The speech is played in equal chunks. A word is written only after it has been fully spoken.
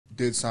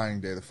Did signing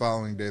day. The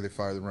following day, they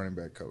fired the running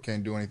back coach.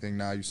 Can't do anything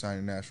now. You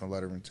signed a national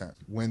letter of intent.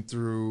 Went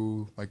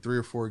through like 3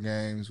 or 4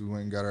 games. We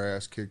went and got our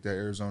ass kicked at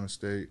Arizona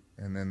State,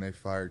 and then they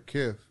fired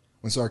Kiff.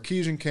 When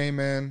Sarkisian came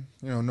in,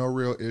 no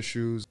real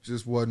issues.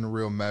 Just wasn't a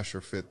real mesh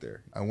or fit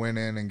there. I went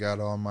in and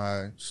got all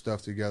my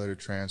stuff together to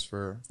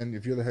transfer. And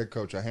if you're the head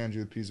coach, I hand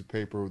you a piece of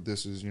paper.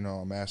 This is,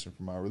 I'm asking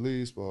for my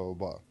release, blah, blah,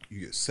 blah. You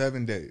get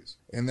 7 days.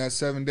 In that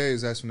 7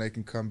 days, that's when they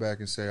can come back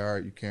and say, all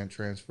right, you can't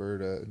transfer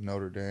to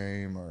Notre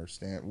Dame or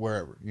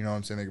wherever. You know what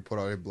I'm saying? They can put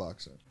all their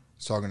blocks in.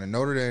 It's talking to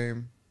Notre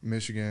Dame,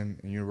 Michigan,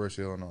 and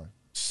University of Illinois.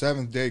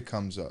 7th day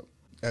comes up.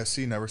 SC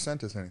never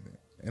sent us anything.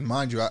 And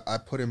mind you, I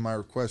put in my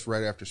request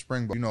right after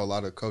spring, but a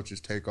lot of coaches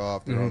take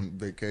off, they're on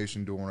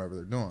vacation, doing whatever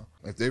they're doing.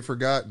 If they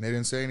forgot and they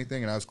didn't say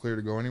anything and I was clear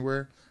to go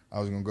anywhere, I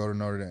was going to go to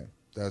Notre Dame.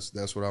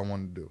 That's what I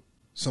wanted to do.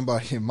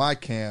 Somebody in my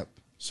camp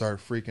started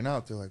freaking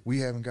out. They're like, we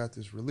haven't got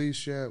this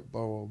release yet,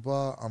 blah, blah,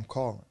 blah. I'm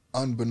calling.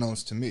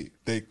 Unbeknownst to me,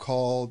 they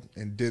called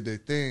and did their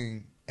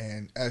thing,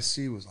 and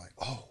SC was like,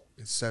 oh,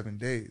 it's 7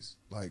 days.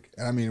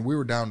 We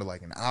were down to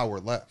an hour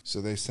left.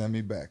 So they sent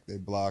me back. They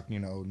blocked,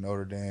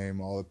 Notre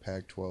Dame, all the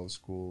Pac-12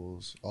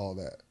 schools, all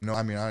that.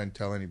 I didn't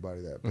tell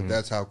anybody that, but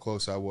that's how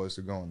close I was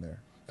to going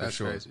there. That's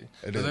sure. crazy.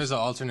 So there's an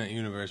alternate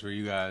universe where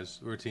you guys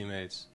were teammates